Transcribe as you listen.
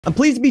I'm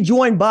pleased to be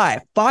joined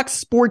by Fox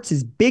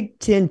Sports' Big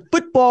Ten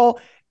football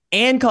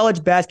and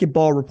college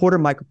basketball reporter,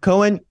 Michael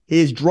Cohen.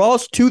 His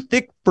draw's too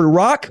thick for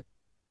rock.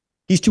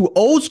 He's too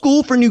old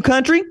school for new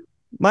country.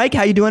 Mike,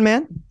 how you doing,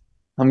 man?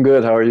 I'm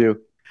good. How are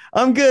you?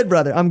 I'm good,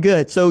 brother. I'm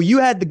good. So you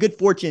had the good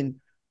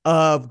fortune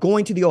of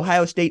going to the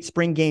Ohio State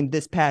spring game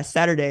this past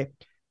Saturday.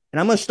 And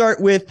I'm going to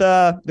start with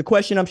the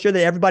question I'm sure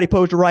that everybody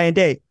posed to Ryan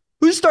Day.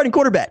 Who's the starting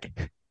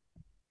quarterback?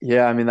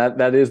 Yeah, I mean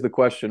that is the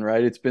question,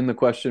 right? It's been the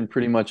question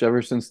pretty much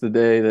ever since the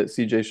day that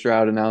CJ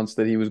Stroud announced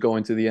that he was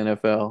going to the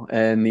NFL.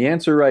 And the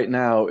answer right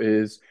now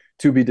is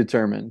to be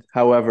determined.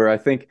 However, I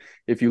think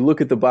if you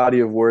look at the body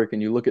of work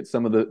and you look at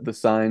some of the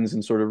signs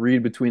and sort of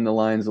read between the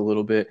lines a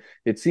little bit,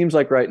 it seems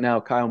like right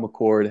now Kyle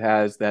McCord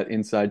has that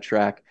inside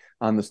track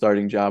on the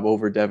starting job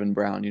over Devin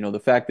Brown. The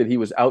fact that he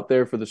was out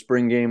there for the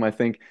spring game, I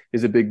think,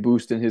 is a big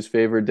boost in his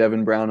favor.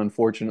 Devin Brown,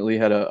 unfortunately,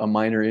 had a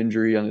minor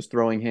injury on his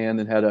throwing hand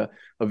and had a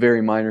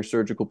very minor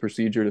surgical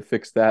procedure to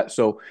fix that.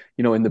 So,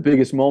 in the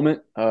biggest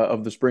moment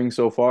of the spring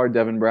so far,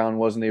 Devin Brown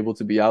wasn't able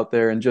to be out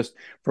there. And just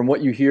from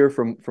what you hear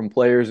from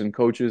players and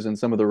coaches and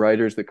some of the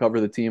writers that cover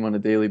the team on a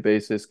daily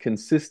basis,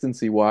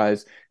 consistency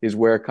wise is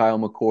where Kyle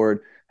McCord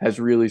has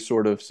really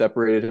sort of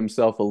separated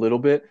himself a little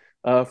bit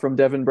from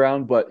Devin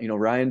Brown. But,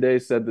 Ryan Day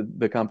said that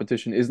the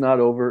competition is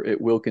not over.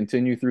 It will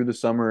continue through the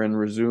summer and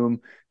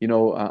resume,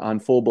 on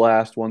full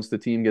blast once the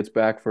team gets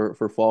back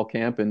for fall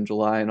camp in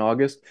July and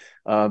August.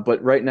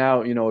 But right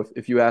now,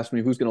 if you ask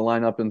me who's going to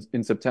line up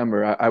in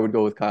September, I would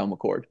go with Kyle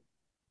McCord.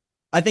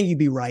 I think you'd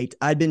be right.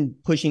 I've been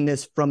pushing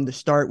this from the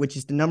start, which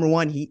is the number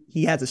one.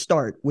 He has a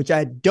start, which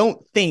I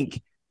don't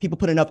think people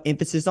put enough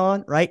emphasis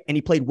on, right? And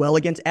he played well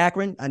against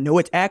Akron. I know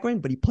it's Akron,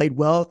 but he played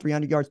well,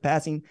 300 yards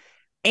passing.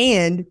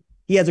 And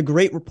he has a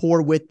great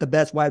rapport with the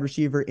best wide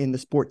receiver in the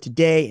sport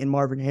today in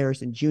Marvin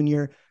Harrison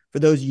Jr. For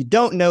those of you who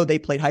don't know, they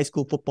played high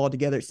school football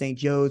together at St.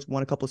 Joe's,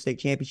 won a couple of state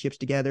championships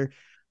together.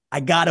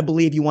 I got to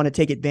believe you want to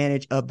take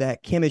advantage of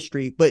that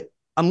chemistry. But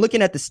I'm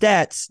looking at the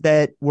stats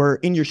that were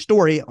in your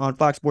story on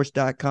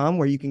foxsports.com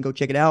where you can go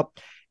check it out.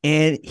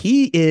 And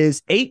he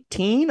is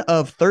 18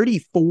 of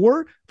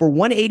 34 for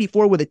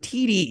 184 with a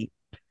TD.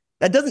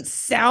 That doesn't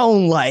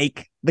sound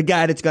like the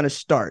guy that's going to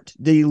start.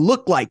 Did he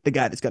look like the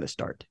guy that's going to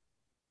start?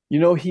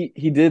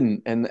 He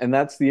didn't, and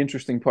that's the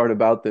interesting part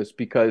about this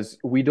because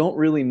we don't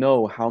really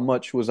know how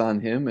much was on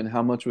him and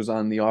how much was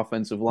on the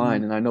offensive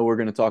line. And I know we're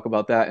going to talk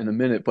about that in a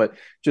minute, but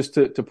just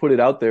to put it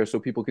out there so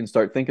people can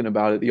start thinking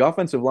about it, the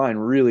offensive line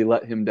really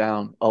let him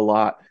down a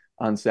lot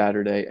on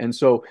Saturday. And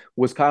so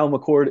was Kyle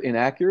McCord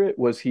inaccurate?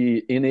 Was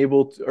he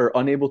unable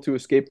to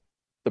escape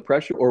the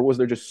pressure, or was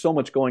there just so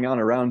much going on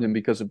around him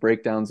because of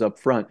breakdowns up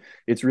front?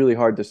 It's really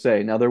hard to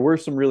say. Now, there were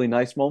some really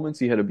nice moments.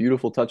 He had a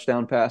beautiful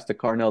touchdown pass to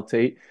Carnell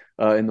Tate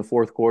in the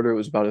fourth quarter. It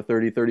was about a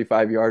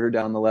 35 yarder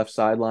down the left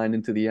sideline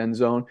into the end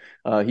zone.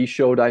 He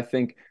showed, I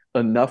think,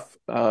 enough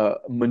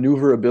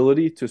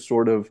maneuverability to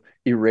sort of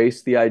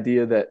erase the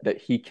idea that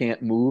he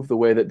can't move the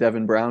way that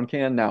Devin Brown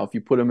can. Now, if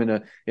you put him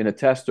in a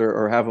test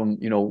or have him,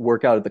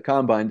 work out at the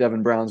combine,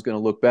 Devin Brown's going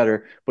to look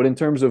better. But in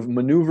terms of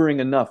maneuvering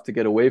enough to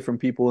get away from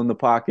people in the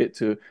pocket,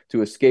 to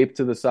escape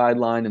to the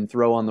sideline and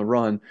throw on the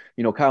run,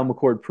 Kyle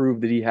McCord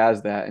proved that he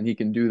has that and he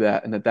can do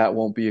that and that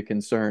won't be a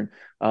concern.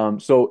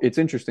 So it's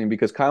interesting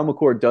because Kyle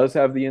McCord does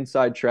have the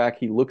inside track.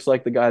 He looks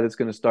like the guy that's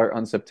going to start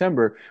in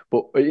September,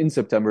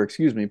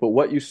 excuse me. But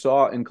what you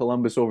saw in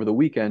Columbus over the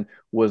weekend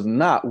was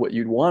not what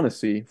you'd want to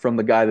see from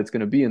the guy that's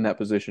going to be in that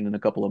position in a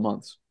couple of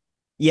months.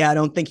 Yeah, I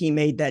don't think he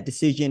made that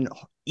decision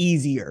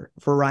easier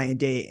for Ryan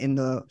Day in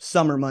the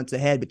summer months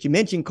ahead. But you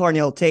mentioned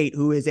Carnell Tate,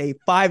 who is a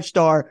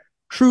five-star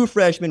true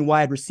freshman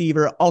wide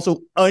receiver,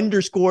 also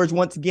underscores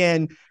once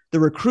again the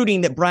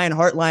recruiting that Brian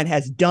Hartline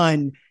has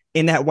done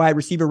in that wide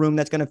receiver room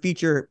that's going to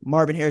feature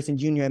Marvin Harrison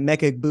Jr.,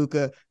 Emeka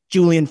Egbuka,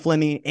 Julian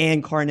Fleming,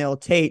 and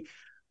Carnell Tate.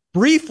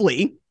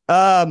 Briefly,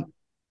 Brian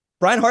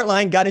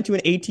Hartline got into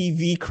an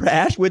ATV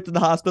crash, went to the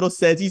hospital,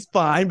 says he's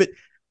fine, but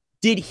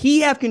did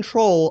he have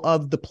control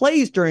of the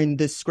plays during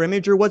this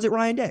scrimmage, or was it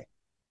Ryan Day?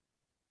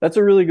 That's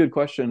a really good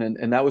question.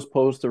 And that was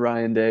posed to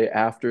Ryan Day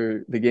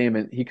after the game.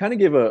 And he kind of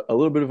gave a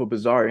little bit of a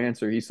bizarre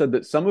answer. He said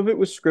that some of it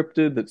was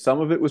scripted, that some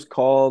of it was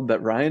called,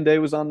 that Ryan Day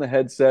was on the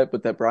headset,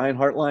 but that Brian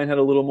Hartline had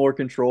a little more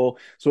control.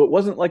 So it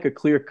wasn't like a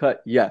clear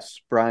cut, yes,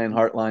 Brian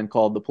Hartline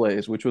called the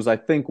plays, which was, I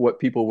think, what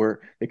people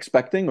were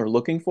expecting or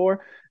looking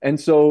for. And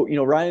so,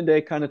 Ryan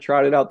Day kind of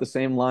trotted out the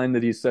same line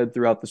that he said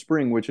throughout the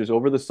spring, which is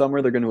over the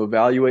summer, they're going to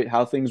evaluate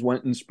how things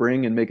went in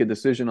spring and make a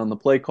decision on the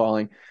play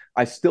calling.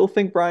 I still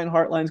think Brian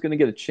Hartline's going to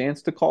get a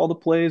chance to call the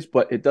plays,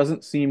 but it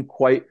doesn't seem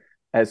quite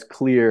as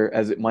clear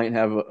as it might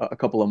have a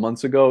couple of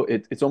months ago.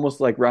 It's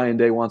almost like Ryan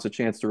Day wants a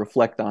chance to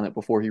reflect on it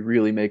before he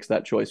really makes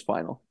that choice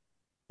final.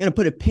 I'm going to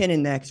put a pin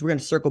in that because we're going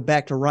to circle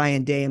back to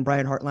Ryan Day and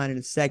Brian Hartline in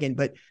a second.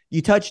 But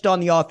you touched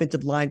on the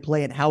offensive line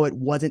play and how it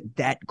wasn't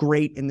that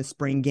great in the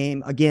spring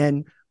game.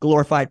 Again,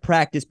 glorified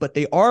practice, but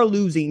they are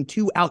losing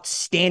two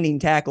outstanding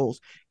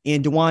tackles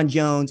in Dawand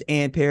Jones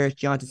and Paris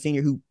Johnson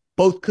Sr., who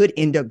both could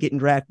end up getting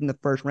drafted in the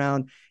first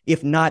round,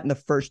 if not in the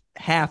first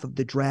half of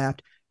the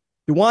draft.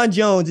 Dawand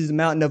Jones is a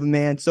mountain of a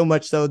man, so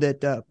much so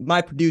that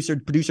my producer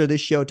of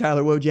this show,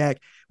 Tyler Wojak,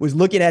 was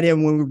looking at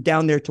him when we were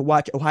down there to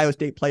watch Ohio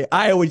State play.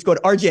 I always go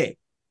to RJ,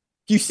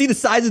 do you see the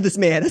size of this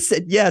man? I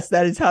said, yes,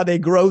 that is how they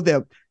grow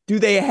them. Do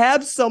they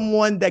have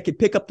someone that could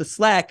pick up the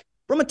slack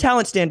from a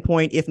talent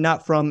standpoint, if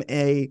not from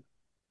a,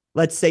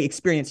 let's say,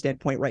 experience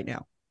standpoint right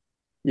now?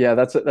 Yeah,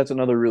 that's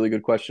another really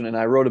good question. And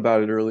I wrote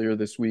about it earlier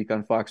this week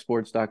on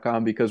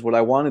foxsports.com because what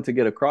I wanted to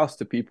get across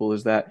to people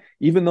is that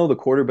even though the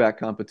quarterback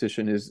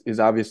competition is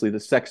obviously the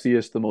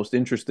sexiest, the most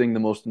interesting, the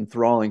most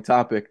enthralling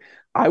topic,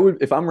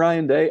 if I'm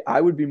Ryan Day, I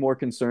would be more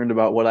concerned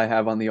about what I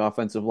have on the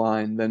offensive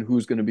line than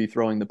who's going to be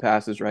throwing the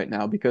passes right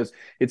now, because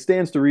it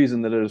stands to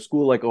reason that at a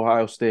school like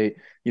Ohio State,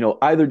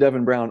 either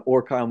Devin Brown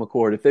or Kyle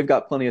McCord, if they've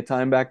got plenty of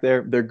time back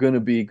there, they're going to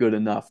be good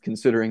enough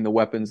considering the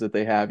weapons that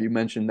they have. You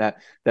mentioned that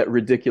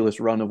ridiculous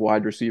run of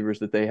wide receivers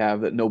that they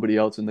have that nobody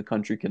else in the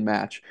country can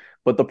match.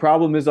 But the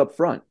problem is up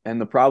front,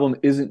 and the problem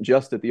isn't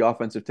just at the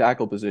offensive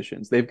tackle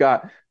positions. They've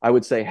got, I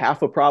would say,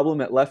 half a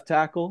problem at left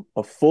tackle,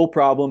 a full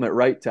problem at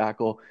right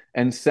tackle,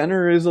 and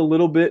center is a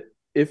little bit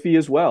iffy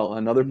as well.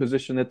 Another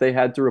position that they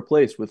had to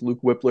replace with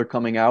Luke Whippler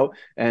coming out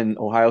and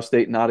Ohio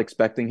State not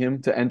expecting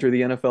him to enter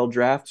the NFL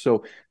draft.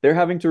 So they're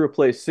having to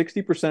replace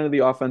 60% of the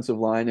offensive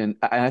line. And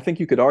I think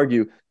you could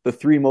argue the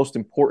three most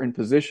important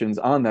positions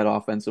on that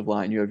offensive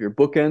line. You have your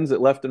bookends at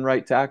left and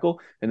right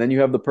tackle, and then you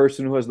have the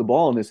person who has the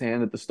ball in his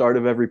hand at the start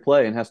of every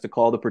play and has to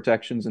call the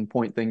protections and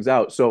point things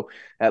out. So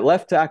at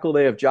left tackle,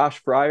 they have Josh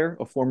Fryer,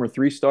 a former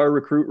 3-star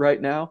recruit right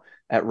now.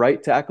 At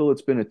right tackle,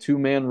 it's been a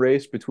two-man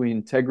race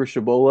between Tegra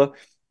Shabola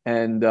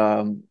and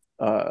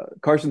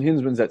Carson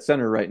Hinsman's at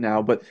center right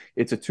now, but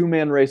it's a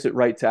two-man race at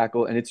right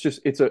tackle, and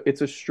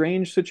it's a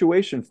strange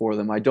situation for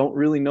them. I don't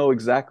really know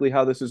exactly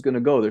how this is going to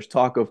go. There's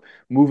talk of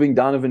moving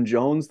Donovan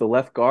Jones, the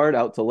left guard,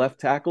 out to left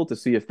tackle to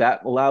see if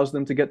that allows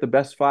them to get the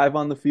best 5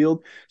 on the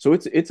field. So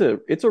it's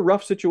a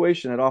rough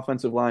situation at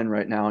offensive line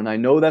right now, and I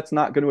know that's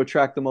not going to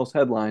attract the most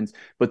headlines,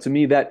 but to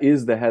me that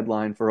is the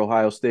headline for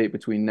Ohio State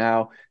between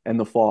now and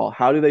the fall.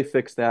 How do they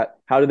fix that?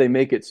 How do they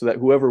make it so that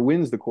whoever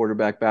wins the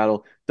quarterback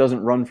battle doesn't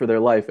run for their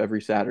life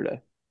every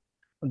Saturday?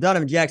 Well,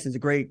 Donovan Jackson's a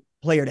great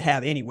player to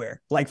have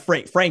anywhere. Like,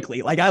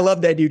 frankly, like I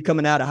love that dude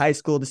coming out of high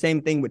school. The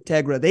same thing with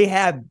Tegra. They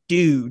have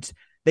dudes.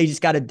 They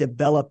just got to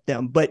develop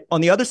them. But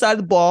on the other side of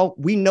the ball,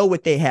 we know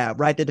what they have,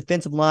 right? The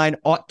defensive line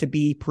ought to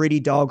be pretty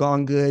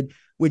doggone good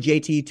with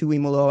JT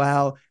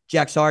Tuimoloau,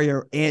 Jack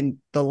Sawyer, and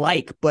the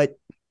like. But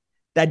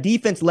that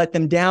defense let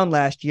them down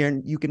last year,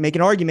 and you can make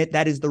an argument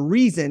that is the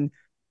reason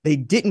they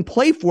didn't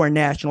play for a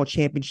national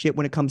championship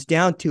when it comes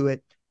down to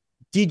it.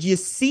 Did you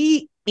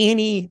see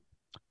any,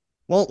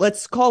 well,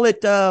 let's call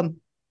it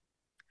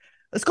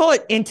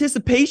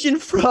anticipation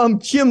from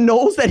Jim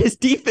Knowles that his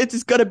defense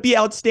is going to be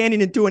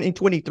outstanding in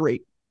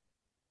 2023?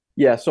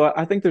 Yeah, so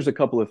I think there's a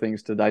couple of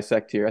things to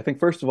dissect here. I think,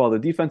 first of all, the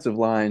defensive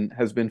line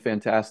has been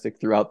fantastic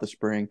throughout the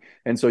spring.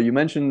 And so you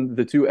mentioned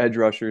the two edge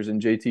rushers in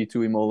JT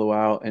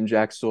Tuimoloau and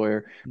Jack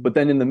Sawyer. But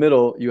then in the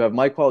middle, you have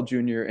Mike Hall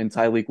Jr. and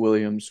Tyleik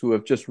Williams, who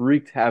have just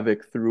wreaked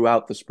havoc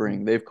throughout the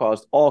spring. They've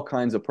caused all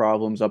kinds of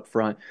problems up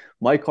front.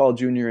 Mike Hall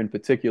Jr. in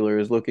particular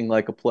is looking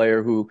like a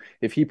player who,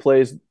 if he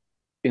plays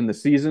in the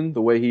season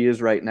the way he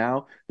is right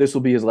now, this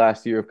will be his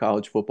last year of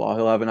college football.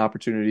 He'll have an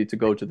opportunity to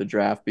go to the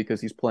draft because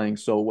he's playing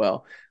so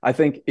well. I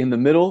think in the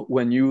middle,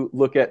 when you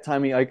look at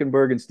Tommy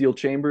Eichenberg and Steel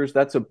Chambers,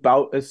 that's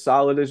about as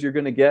solid as you're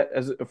going to get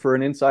for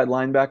an inside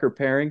linebacker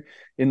pairing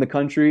in the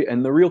country.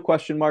 And the real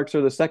question marks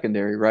are the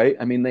secondary, right?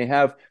 I mean, they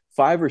have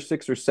 5 or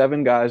 6 or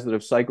 7 guys that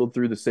have cycled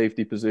through the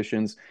safety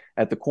positions.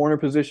 At the corner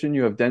position,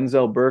 you have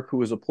Denzel Burke,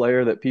 who is a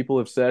player that people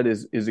have said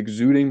is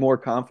exuding more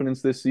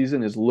confidence this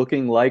season, is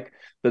looking like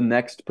the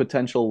next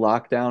potential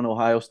lockdown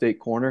Ohio State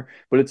corner.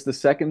 But it's the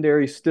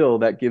secondary still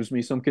that gives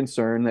me some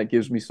concern, that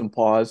gives me some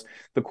pause.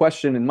 The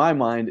question in my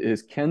mind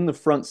is, can the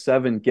front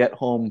 7 get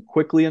home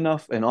quickly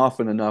enough and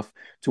often enough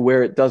to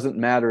where it doesn't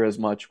matter as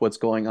much what's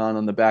going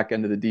on the back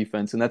end of the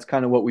defense? And that's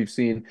kind of what we've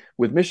seen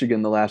with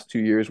Michigan the last 2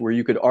 years, where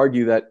you could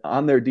argue that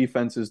on their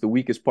defenses, the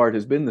weakest part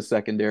has been the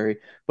secondary,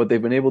 but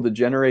they've been able to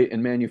generate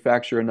and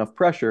manufacture enough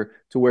pressure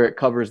to where it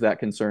covers that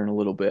concern a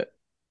little bit.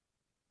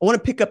 I want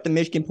to pick up the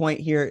Michigan point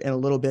here in a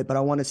little bit, but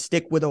I want to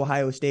stick with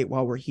Ohio State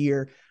while we're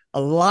here.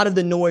 A lot of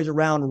the noise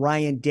around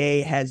Ryan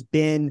Day has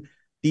been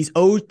these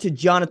odes to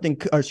John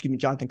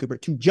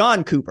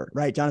Cooper,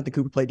 right? Jonathan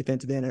Cooper played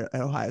defensive end at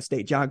Ohio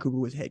State. John Cooper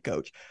was head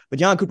coach. But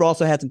John Cooper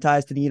also had some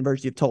ties to the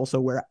University of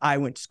Tulsa, where I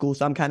went to school,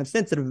 so I'm kind of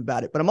sensitive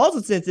about it. But I'm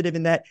also sensitive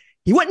in that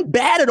he wasn't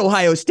bad at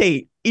Ohio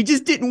State. He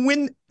just didn't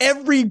win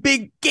every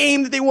big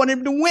game that they wanted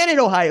him to win at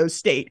Ohio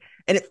State.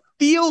 And it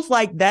feels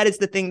like that is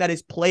the thing that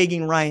is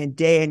plaguing Ryan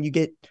Day. And you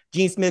get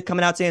Gene Smith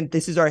coming out saying,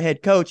 this is our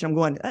head coach. I'm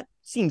going, that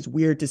seems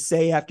weird to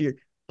say after you're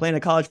playing a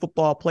college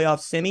football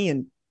playoff semi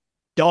and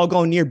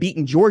doggone near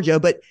beating Georgia,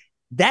 but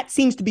that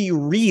seems to be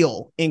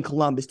real in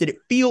Columbus. Did it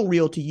feel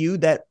real to you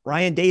that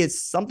Ryan Day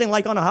is something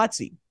like on a hot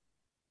seat?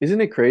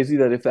 Isn't it crazy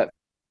that if that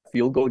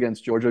field goal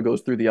against Georgia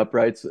goes through the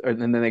uprights,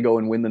 and then they go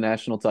and win the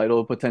national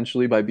title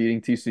potentially by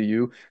beating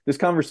TCU. This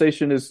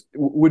conversation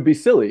would be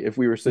silly if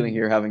we were sitting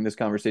here having this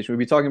conversation.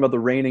 We'd be talking about the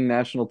reigning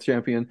national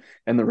champion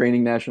and the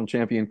reigning national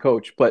champion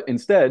coach. But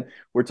instead,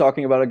 we're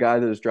talking about a guy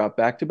that has dropped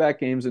back-to-back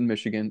games in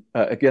Michigan,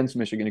 against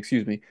Michigan,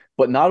 excuse me,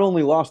 but not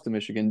only lost to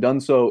Michigan,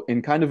 done so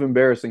in kind of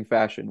embarrassing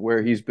fashion,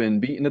 where he's been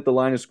beaten at the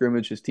line of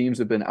scrimmage. His teams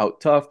have been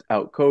out-toughed,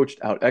 out-coached,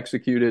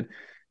 out-executed.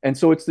 And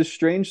so it's this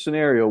strange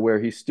scenario where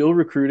he's still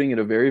recruiting at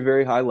a very,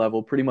 very high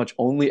level. Pretty much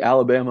only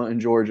Alabama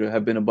and Georgia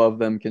have been above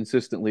them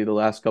consistently the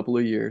last couple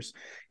of years.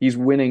 He's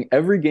winning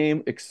every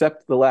game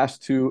except the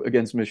last two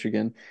against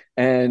Michigan.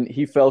 And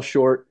he fell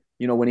short,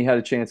 when he had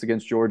a chance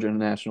against Georgia in a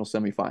national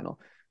semifinal.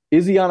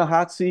 Is he on a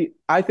hot seat?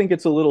 I think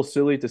it's a little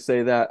silly to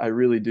say that. I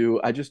really do.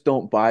 I just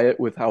don't buy it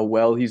with how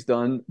well he's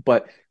done.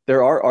 But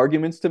there are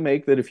arguments to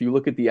make that if you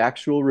look at the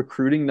actual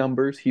recruiting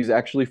numbers, he's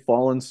actually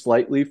fallen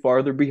slightly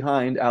farther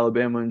behind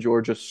Alabama and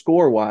Georgia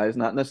score-wise,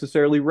 not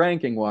necessarily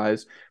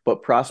ranking-wise,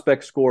 but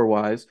prospect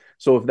score-wise.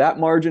 So if that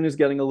margin is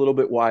getting a little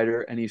bit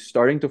wider and he's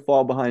starting to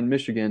fall behind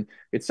Michigan,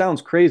 it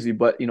sounds crazy,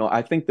 but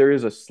I think there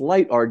is a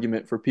slight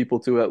argument for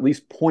people to at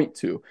least point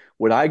to.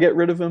 Would I get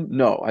rid of him?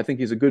 No. I think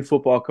he's a good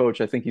football coach.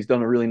 I think he's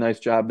done a really nice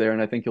job there,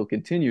 and I think he'll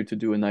continue to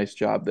do a nice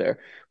job there.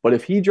 But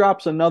if he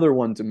drops another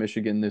one to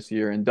Michigan this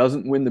year and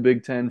doesn't win the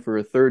Big Ten for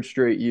a third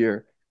straight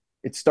year,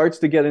 it starts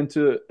to get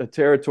into a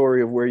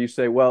territory of where you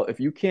say, well, if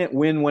you can't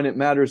win when it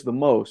matters the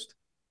most,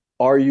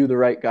 are you the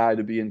right guy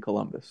to be in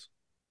Columbus?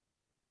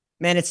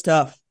 Man, it's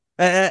tough.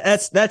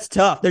 That's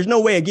tough. There's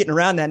no way of getting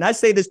around that. And I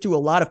say this to a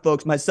lot of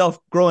folks, myself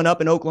growing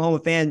up an Oklahoma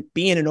fan,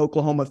 being an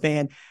Oklahoma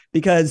fan,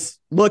 because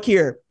look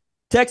here,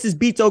 Texas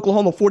beats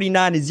Oklahoma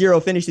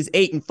 49-0, finishes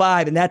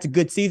 8-5, and that's a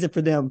good season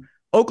for them.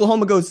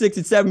 Oklahoma goes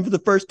 6-7 for the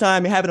first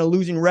time and having a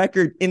losing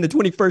record in the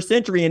 21st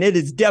century, and it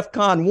is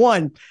DEFCON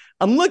 1.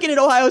 I'm looking at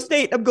Ohio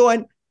State. I'm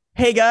going,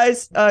 hey,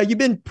 guys, you've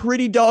been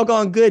pretty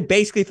doggone good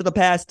basically for the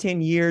past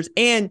 10 years,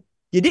 and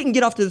you didn't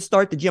get off to the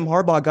start that Jim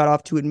Harbaugh got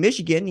off to in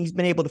Michigan. He's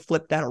been able to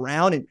flip that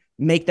around and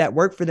make that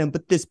work for them.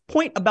 But this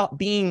point about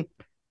being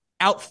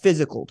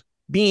out-physicaled,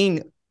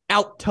 being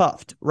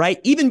out-toughed, right,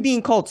 even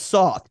being called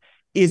soft,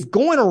 is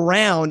going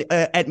around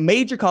at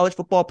major college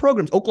football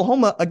programs.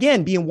 Oklahoma,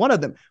 again, being one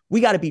of them. We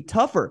got to be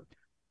tougher.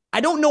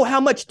 I don't know how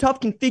much tough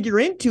can figure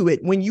into it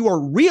when you are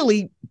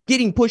really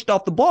getting pushed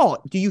off the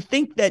ball. Do you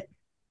think that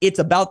it's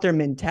about their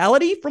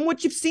mentality from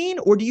what you've seen,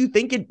 or do you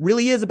think it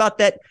really is about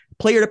that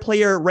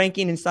player-to-player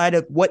ranking inside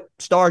of what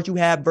stars you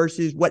have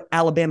versus what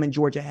Alabama and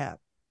Georgia have?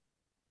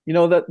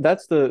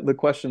 That's the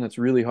question that's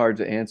really hard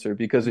to answer,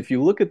 because if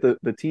you look at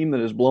the team that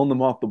has blown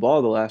them off the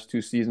ball the last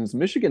two seasons,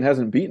 Michigan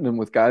hasn't beaten them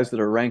with guys that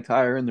are ranked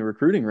higher in the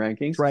recruiting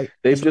rankings. Right.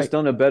 They've just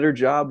done a better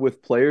job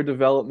with player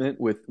development,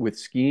 with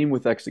scheme,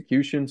 with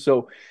execution.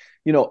 So,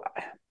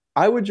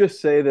 I would just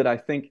say that I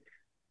think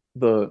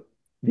the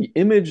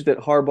image that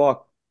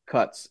Harbaugh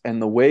cuts and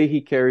the way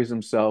he carries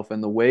himself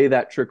and the way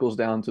that trickles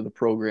down to the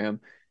program,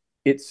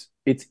 it's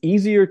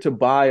easier to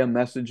buy a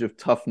message of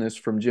toughness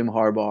from Jim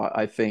Harbaugh,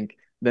 I think,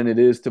 than it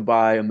is to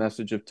buy a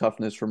message of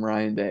toughness from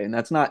Ryan Day. And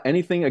that's not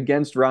anything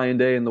against Ryan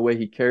Day and the way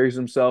he carries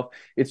himself.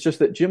 It's just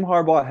that Jim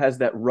Harbaugh has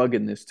that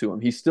ruggedness to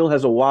him. He still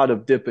has a wad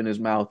of dip in his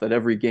mouth at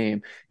every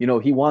game.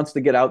 He wants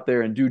to get out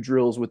there and do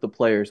drills with the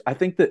players. I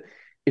think that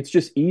it's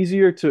just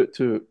easier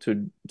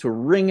to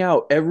wring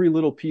out every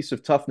little piece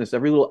of toughness,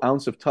 every little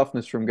ounce of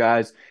toughness from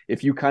guys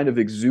if you kind of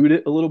exude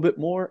it a little bit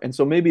more. And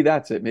so maybe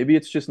that's it. Maybe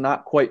it's just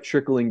not quite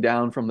trickling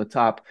down from the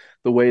top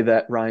the way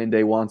that Ryan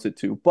Day wants it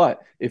to.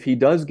 But if he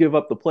does give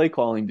up the play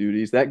calling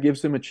duties, that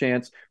gives him a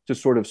chance to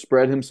sort of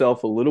spread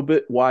himself a little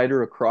bit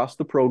wider across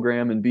the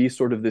program and be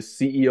sort of this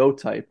CEO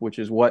type, which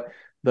is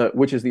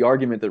the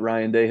argument that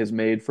Ryan Day has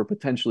made for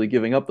potentially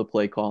giving up the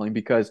play calling,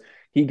 because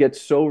he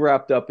gets so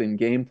wrapped up in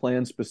game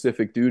plan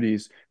specific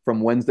duties from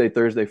Wednesday,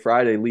 Thursday,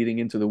 Friday leading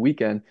into the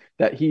weekend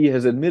that he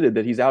has admitted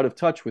that he's out of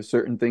touch with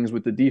certain things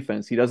with the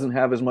defense. He doesn't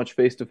have as much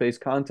face-to-face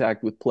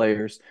contact with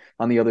players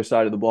on the other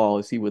side of the ball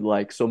as he would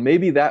like. So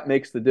maybe that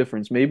makes the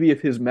difference. Maybe if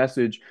his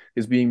message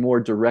is being more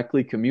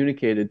directly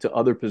communicated to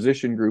other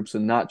position groups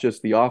and not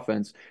just the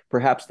offense,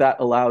 perhaps that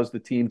allows the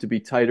team to be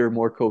tighter,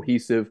 more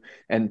cohesive,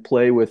 and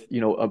play with,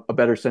 a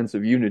better sense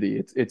of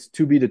unity. It's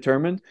to be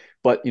determined,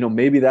 but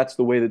maybe that's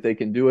the way that they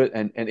can do it.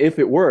 And if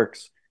it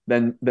works,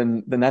 then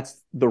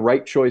that's the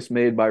right choice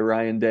made by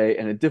Ryan Day,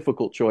 and a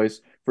difficult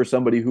choice for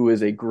somebody who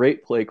is a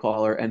great play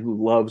caller and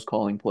who loves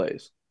calling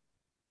plays.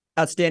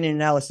 Outstanding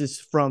analysis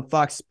from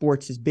Fox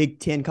Sports' Big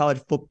Ten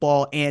college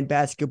football and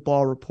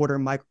basketball reporter,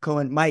 Michael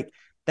Cohen. Mike,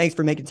 thanks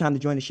for making time to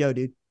join the show,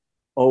 dude.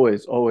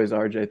 Always,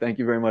 RJ. Thank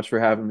you very much for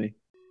having me.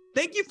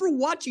 Thank you for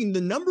watching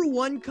the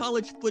 #1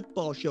 college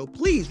football show.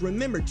 Please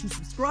remember to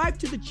subscribe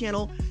to the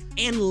channel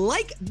and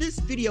like this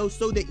video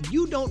so that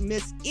you don't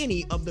miss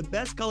any of the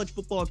best college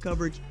football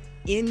coverage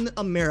in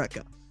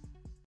America.